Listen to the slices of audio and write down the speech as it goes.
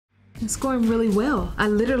It's going really well. I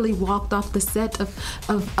literally walked off the set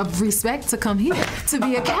of Respect to come here to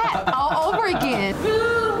be a cat all over again.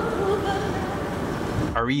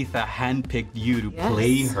 Aretha handpicked you to Yes.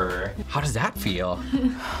 play her. How does that feel?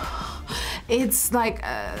 It's like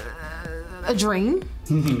a dream.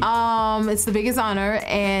 It's the biggest honor,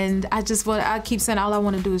 and I keep saying all I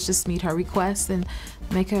want to do is just meet her request and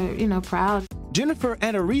make her, you know, proud. Jennifer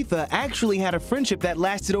and Aretha actually had a friendship that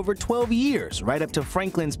lasted over 12 years, right up to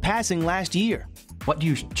Franklin's passing last year. What do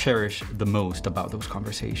you cherish the most about those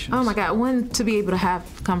conversations? Oh my God, one, to be able to have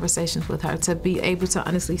conversations with her, to be able to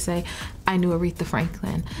honestly say, I knew Aretha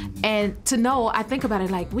Franklin. And to know, I think about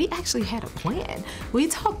it like, we actually had a plan. We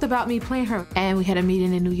talked about me playing her, and we had a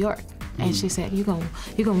meeting in New York. And she said, you're gonna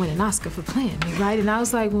win an Oscar for playing me, right? And I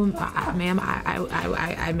was like, well, ma'am,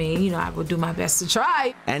 I mean, you know, I will do my best to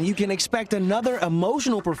try. And you can expect another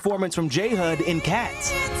emotional performance from J. Hud in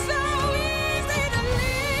Cats.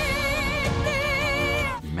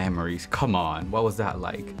 Memories, come on, what was that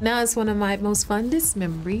like? Now it's one of my most fondest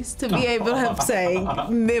memories to be able to say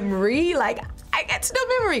memory, like I get to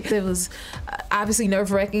know memory. It was obviously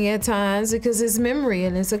nerve-wracking at times because it's memory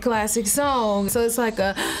and it's a classic song. So it's like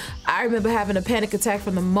I remember having a panic attack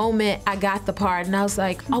from the moment I got the part, and I was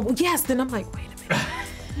like, oh yes, then I'm like, wait a minute.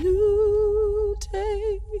 New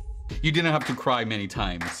day. You didn't have to cry many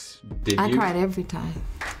times, did you? I cried every time.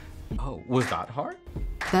 Oh, was that hard?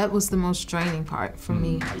 That was the most draining part for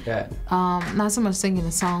me. I bet. Not so much singing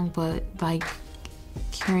the song, but like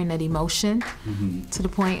carrying that emotion to the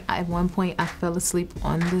point, at one point I fell asleep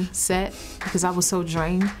on the set because I was so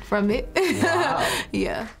drained from it. Wow.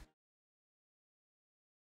 Yeah.